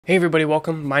Hey everybody,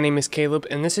 welcome. My name is Caleb,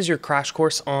 and this is your crash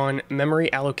course on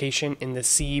memory allocation in the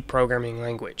C programming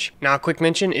language. Now, a quick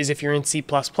mention is if you're in C++,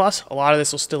 a lot of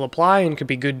this will still apply and could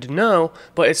be good to know,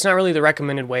 but it's not really the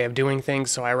recommended way of doing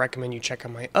things, so I recommend you check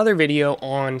out my other video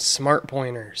on smart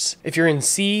pointers. If you're in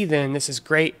C, then this is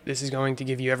great. This is going to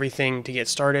give you everything to get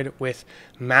started with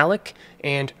Malloc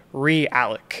and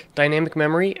realloc. Dynamic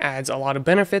memory adds a lot of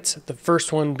benefits. The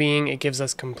first one being it gives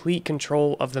us complete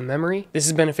control of the memory. This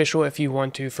is beneficial if you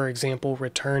want to, for example,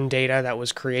 return data that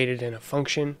was created in a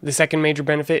function. The second major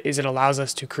benefit is it allows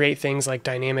us to create things like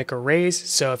dynamic arrays.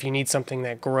 So if you need something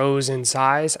that grows in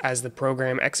size as the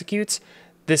program executes,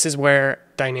 this is where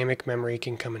dynamic memory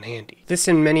can come in handy. This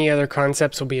and many other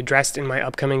concepts will be addressed in my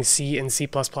upcoming C and C++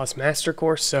 master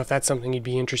course, so if that's something you'd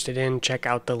be interested in, check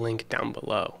out the link down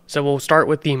below. So we'll start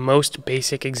with the most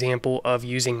basic example of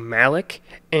using Malloc,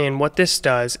 and what this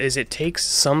does is it takes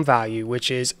some value,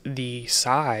 which is the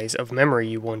size of memory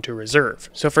you want to reserve.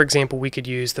 So for example, we could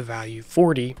use the value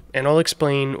 40, and I'll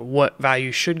explain what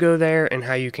value should go there and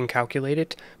how you can calculate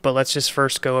it, but let's just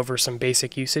first go over some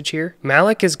basic usage here.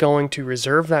 Malloc is going to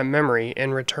reserve that memory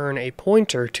and return a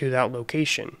pointer to that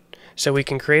location. So we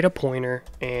can create a pointer,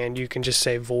 and you can just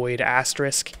say void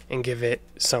asterisk and give it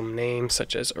some name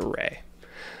such as array.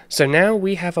 So now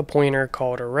we have a pointer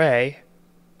called array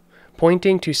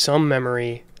pointing to some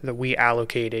memory that we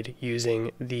allocated using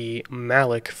the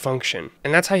malloc function.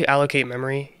 And that's how you allocate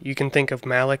memory. You can think of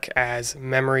malloc as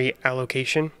memory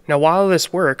allocation. Now, while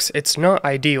this works, it's not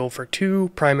ideal for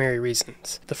two primary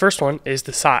reasons. The first one is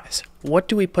the size. What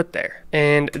do we put there?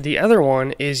 And the other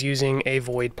one is using a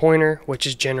void pointer, which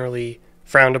is generally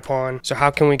frowned upon. So how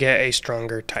can we get a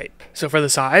stronger type? So for the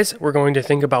size, we're going to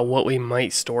think about what we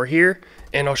might store here,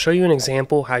 and I'll show you an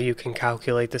example how you can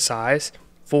calculate the size.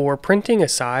 For printing a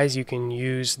size, you can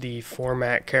use the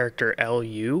format character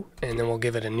LU, and then we'll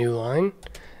give it a new line.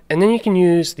 And then you can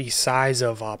use the size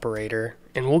of operator,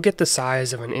 and we'll get the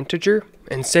size of an integer,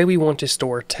 and say we want to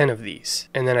store 10 of these.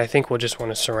 And then I think we'll just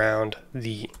want to surround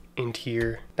the int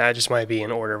here. That just might be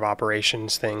an order of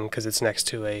operations thing because it's next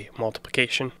to a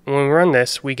multiplication. And when we run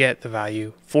this, we get the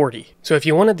value 40. So if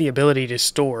you wanted the ability to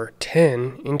store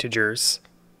 10 integers,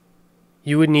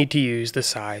 you would need to use the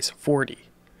size 40.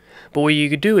 But what you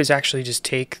could do is actually just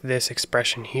take this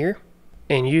expression here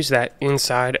and use that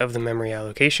inside of the memory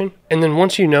allocation. And then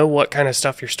once you know what kind of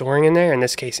stuff you're storing in there, in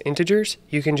this case integers,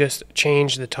 you can just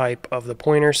change the type of the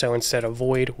pointer. So instead of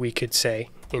void, we could say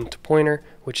int pointer,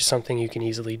 which is something you can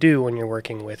easily do when you're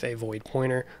working with a void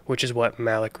pointer, which is what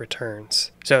malloc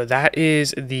returns. So that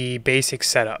is the basic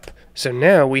setup. So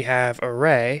now we have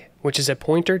array, which is a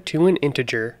pointer to an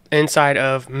integer inside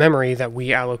of memory that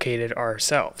we allocated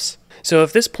ourselves. So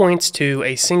if this points to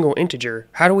a single integer,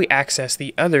 how do we access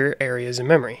the other areas of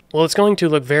memory? Well, it's going to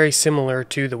look very similar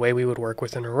to the way we would work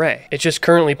with an array. It just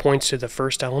currently points to the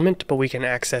first element, but we can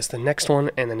access the next one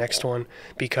and the next one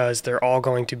because they're all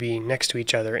going to be next to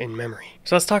each other in memory.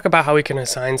 So let's talk about how we can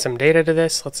assign some data to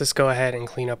this. Let's just go ahead and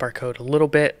clean up our code a little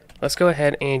bit. Let's go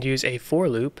ahead and use a for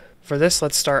loop. For this,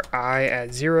 let's start I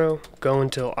at 0, go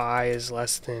until I is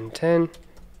less than 10,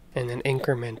 and then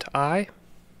increment I.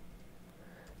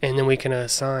 And then we can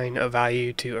assign a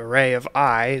value to array of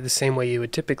I the same way you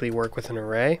would typically work with an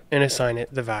array and assign it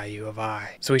the value of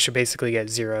I. So we should basically get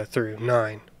 0 through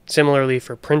 9. Similarly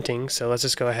for printing, so let's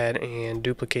just go ahead and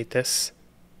duplicate this.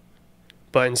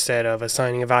 But instead of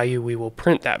assigning a value, we will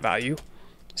print that value.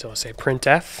 So I'll say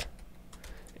printf,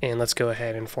 and let's go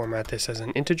ahead and format this as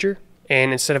an integer.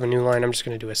 And instead of a new line, I'm just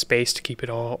going to do a space to keep it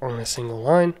all on a single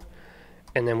line.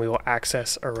 And then we will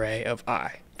access array of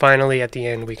I. Finally, at the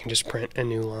end, we can just print a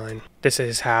new line. This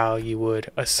is how you would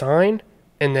assign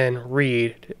and then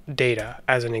read data.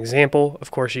 As an example, of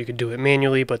course, you could do it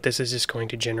manually, but this is just going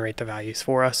to generate the values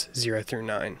for us, 0 through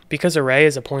 9. Because array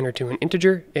is a pointer to an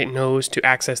integer, it knows to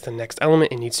access the next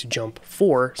element, it needs to jump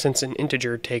 4, since an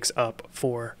integer takes up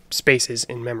 4 spaces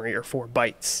in memory, or 4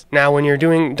 bytes. Now, when you're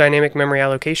doing dynamic memory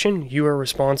allocation, you are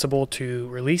responsible to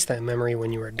release that memory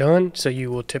when you are done, so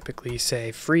you will typically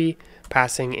say free,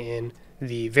 passing in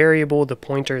the variable, the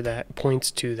pointer that points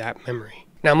to that memory.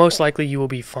 Now, most likely you will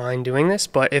be fine doing this,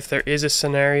 but if there is a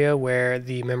scenario where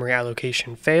the memory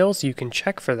allocation fails, you can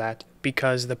check for that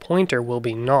because the pointer will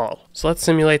be null. So let's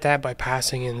simulate that by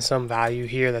passing in some value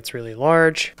here that's really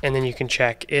large, and then you can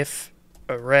check if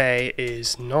array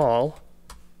is null,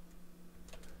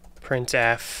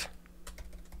 printf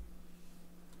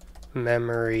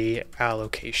memory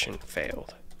allocation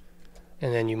failed.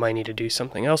 And then you might need to do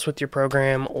something else with your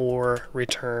program or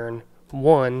return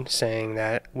 1 saying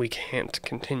that we can't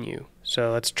continue.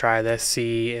 So let's try this,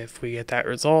 see if we get that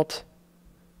result.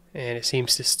 and it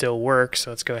seems to still work,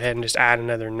 so let's go ahead and just add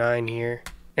another 9 here.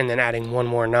 And then adding one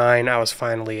more 9, I was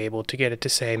finally able to get it to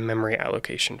say memory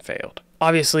allocation failed.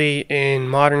 Obviously, in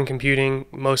modern computing,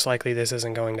 most likely this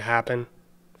isn't going to happen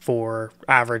for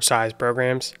average size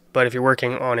programs, but if you're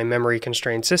working on a memory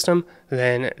constrained system,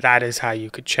 then that is how you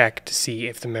could check to see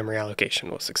if the memory allocation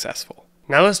was successful.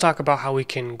 Now let's talk about how we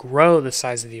can grow the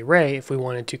size of the array if we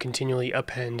wanted to continually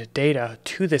append data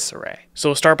to this array. So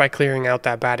we'll start by clearing out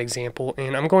that bad example,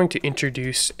 and I'm going to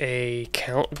introduce a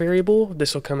count variable.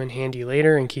 This will come in handy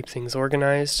later and keep things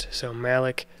organized. So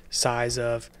malloc size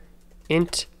of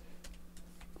int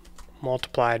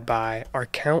multiplied by our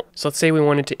count. So let's say we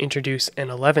wanted to introduce an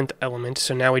 11th element,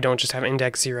 so now we don't just have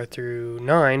index 0 through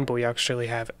 9, but we actually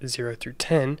have 0 through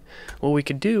 10. What we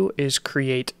could do is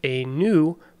create a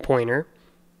new pointer.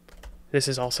 This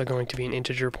is also going to be an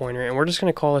integer pointer, and we're just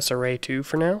going to call this array2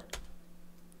 for now.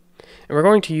 And we're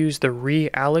going to use the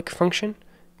realloc function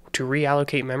to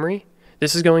reallocate memory.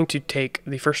 This is going to take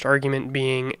the first argument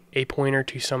being a pointer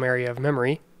to some area of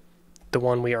memory, the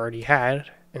one we already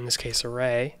had, in this case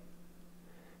array,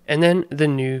 and then the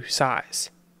new size.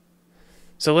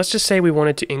 So let's just say we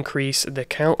wanted to increase the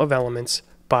count of elements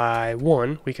by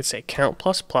 1. We could say count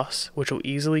plus plus, which will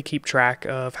easily keep track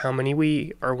of how many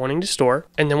we are wanting to store,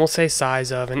 and then we'll say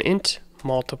size of an int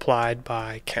multiplied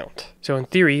by count. So in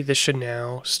theory, this should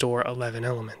now store 11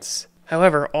 elements.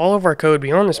 However, all of our code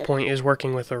beyond this point is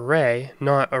working with array,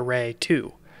 not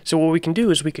array2. So what we can do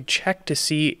is we could check to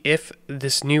see if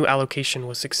this new allocation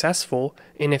was successful,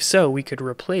 and if so, we could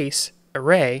replace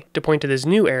array to point to this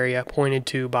new area pointed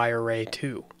to by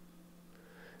array2.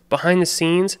 Behind the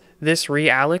scenes, this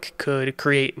realloc could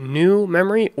create new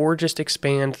memory or just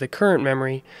expand the current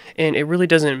memory, and it really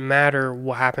doesn't matter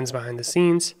what happens behind the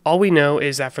scenes. All we know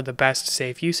is that for the best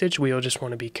safe usage, we'll just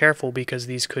want to be careful because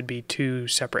these could be two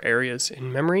separate areas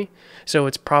in memory, so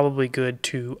it's probably good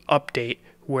to update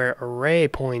where array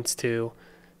points to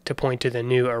point to the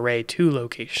new array2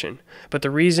 location. But the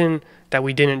reason that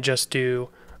we didn't just do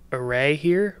array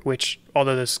here, which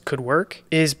although this could work,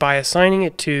 is by assigning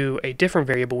it to a different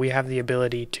variable, we have the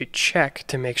ability to check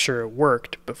to make sure it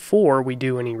worked before we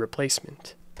do any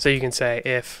replacement. So you can say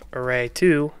if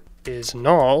array2 is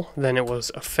null, then it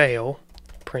was a fail,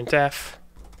 printf,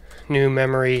 new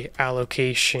memory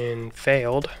allocation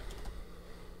failed.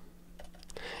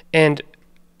 And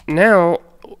now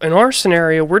in our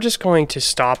scenario, we're just going to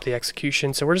stop the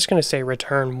execution. So we're just going to say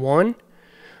return 1.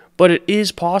 But it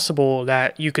is possible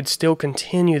that you could still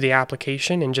continue the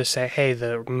application and just say, hey,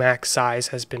 the max size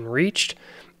has been reached.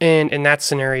 And in that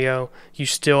scenario, you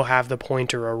still have the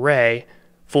pointer array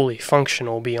fully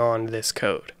functional beyond this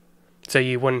code. So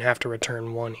you wouldn't have to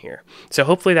return 1 here. So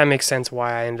hopefully that makes sense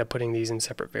why I ended up putting these in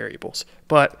separate variables.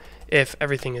 But if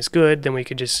everything is good, then we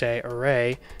could just say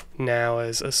array now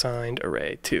is assigned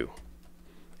array2.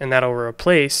 And that'll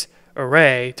replace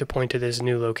array to point to this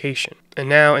new location. And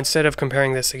now instead of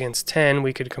comparing this against 10,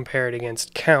 we could compare it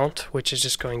against count, which is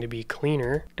just going to be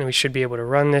cleaner, and we should be able to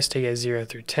run this to get 0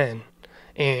 through 10.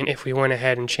 And if we went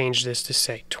ahead and changed this to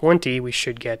say 20, we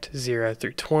should get 0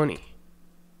 through 20.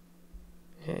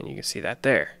 And you can see that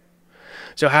there.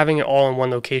 So having it all in one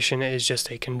location is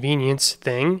just a convenience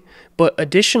thing, but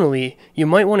additionally, you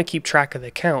might want to keep track of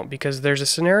the count because there's a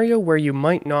scenario where you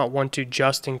might not want to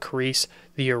just increase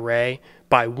the array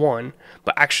by 1,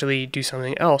 but actually do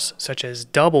something else, such as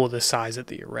double the size of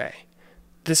the array.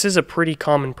 This is a pretty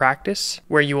common practice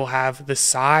where you will have the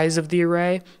size of the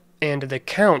array and the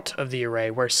count of the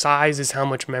array, where size is how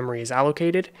much memory is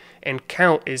allocated and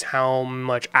count is how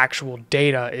much actual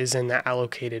data is in that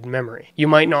allocated memory. You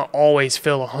might not always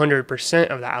fill 100%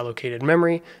 of the allocated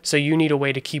memory, so you need a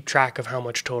way to keep track of how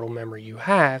much total memory you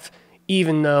have,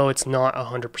 even though it's not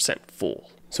 100%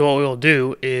 full. So what we'll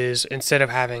do is, instead of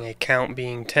having a count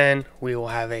being 10, we will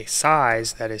have a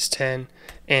size that is 10,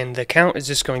 and the count is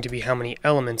just going to be how many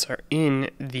elements are in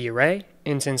the array,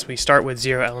 and since we start with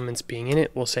 0 elements being in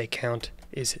it, we'll say count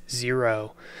is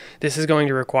 0. This is going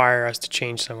to require us to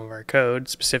change some of our code.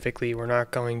 Specifically, we're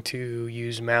not going to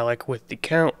use malloc with the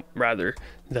count, rather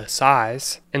the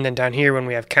size. And then down here, when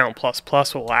we have count plus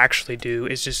plus, what we'll actually do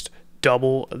is just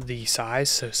double the size,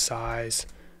 so size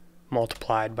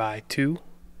multiplied by 2.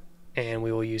 And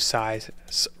we will use size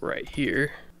right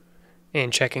here.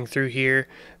 And checking through here,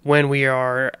 when we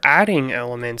are adding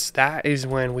elements, that is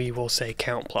when we will say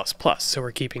count plus plus. So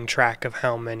we're keeping track of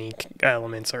how many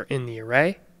elements are in the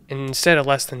array. And instead of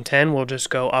less than 10, we'll just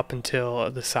go up until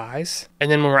the size.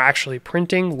 And then when we're actually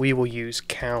printing, we will use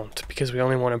count because we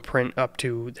only want to print up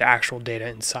to the actual data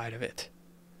inside of it.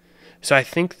 So I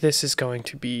think this is going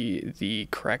to be the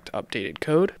correct updated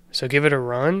code. So give it a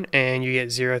run and you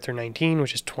get 0 through 19,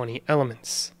 which is 20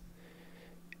 elements.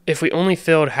 If we only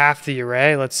filled half the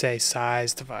array, let's say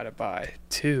size divided by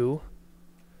 2,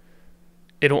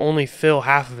 it'll only fill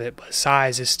half of it, but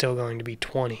size is still going to be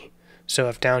 20. So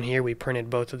if down here we printed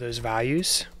both of those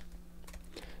values,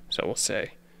 so we'll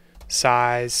say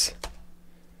size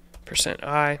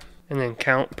 %i and then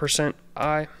count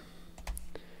 %i,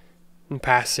 and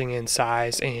passing in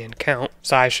size and count.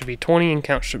 Size should be 20 and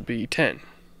count should be 10.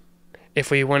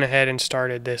 If we went ahead and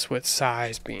started this with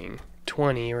size being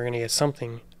 20, we're going to get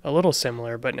something a little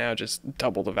similar, but now just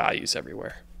double the values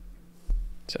everywhere.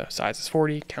 So size is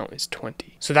 40, count is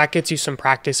 20. So that gets you some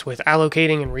practice with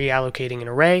allocating and reallocating an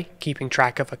array, keeping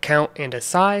track of a count and a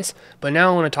size. But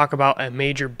now I want to talk about a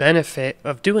major benefit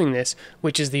of doing this,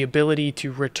 which is the ability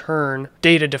to return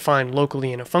data defined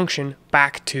locally in a function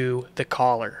back to the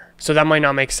caller. So that might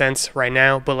not make sense right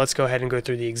now, but let's go ahead and go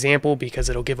through the example because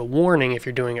it'll give a warning if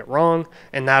you're doing it wrong,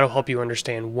 and that'll help you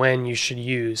understand when you should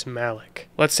use malloc.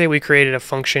 Let's say we created a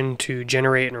function to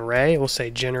generate an array. We'll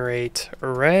say generate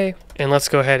array, and let's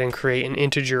go ahead and create an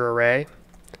integer array.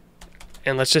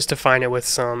 And let's just define it with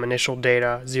some initial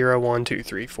data, 0, 1, 2,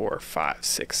 3, 4, 5,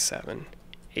 6, 7,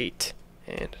 8,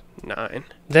 and 9.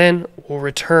 Then we'll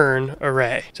return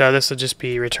array. So this will just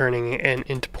be returning an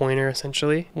int pointer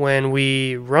essentially. When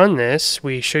we run this,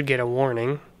 we should get a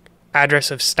warning.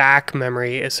 Address of stack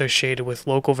memory associated with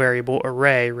local variable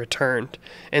array returned.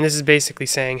 And this is basically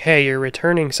saying, hey, you're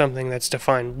returning something that's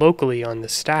defined locally on the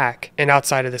stack, and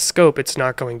outside of the scope, it's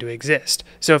not going to exist.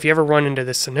 So if you ever run into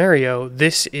this scenario,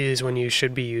 this is when you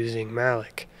should be using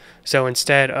malloc. So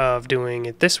instead of doing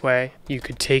it this way, you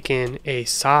could take in a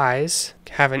size,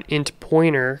 have an int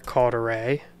pointer called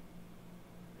array,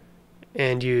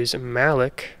 and use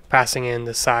malloc, passing in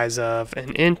the size of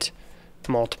an int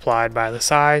multiplied by the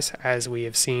size, as we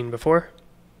have seen before.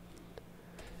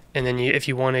 And then if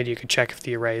you wanted, you could check if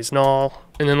the array is null.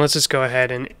 And then let's just go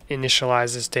ahead and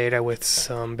initialize this data with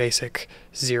some basic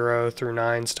 0 through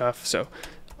 9 stuff. So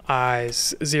I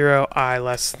is 0, I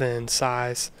less than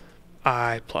size,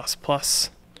 I plus plus.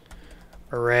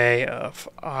 Array of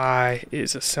I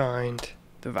is assigned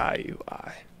the value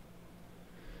I.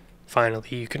 Finally,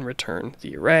 you can return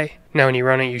the array. Now when you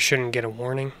run it, you shouldn't get a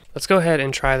warning. Let's go ahead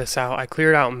and try this out. I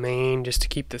cleared out main just to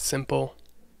keep this simple.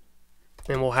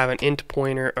 And we'll have an int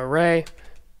pointer array,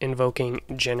 invoking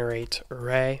generate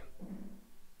array,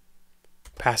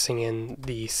 passing in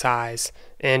the size.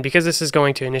 And because this is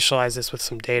going to initialize this with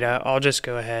some data, I'll just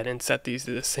go ahead and set these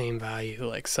to the same value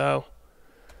like so.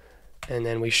 And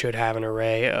then we should have an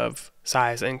array of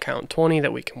size and count 20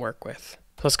 that we can work with.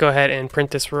 So let's go ahead and print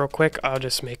this real quick. I'll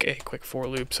just make a quick for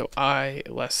loop. So I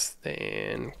less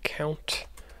than count,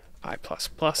 I plus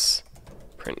plus,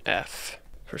 print f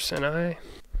 %i,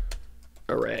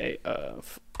 array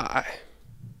of I.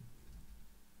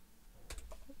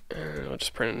 And I'll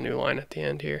just print a new line at the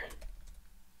end here.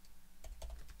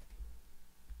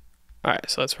 Alright,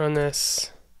 so let's run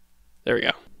this. There we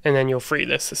go. And then you'll free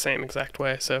this the same exact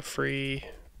way. So free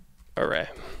array.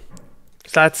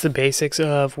 So that's the basics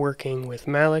of working with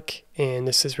malloc, and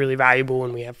this is really valuable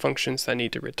when we have functions that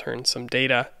need to return some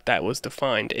data that was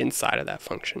defined inside of that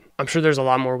function. I'm sure there's a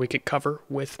lot more we could cover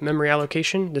with memory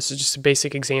allocation. This is just a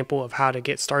basic example of how to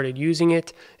get started using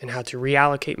it and how to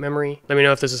reallocate memory. Let me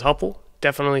know if this is helpful.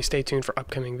 Definitely stay tuned for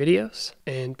upcoming videos,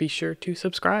 and be sure to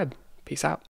subscribe. Peace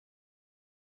out.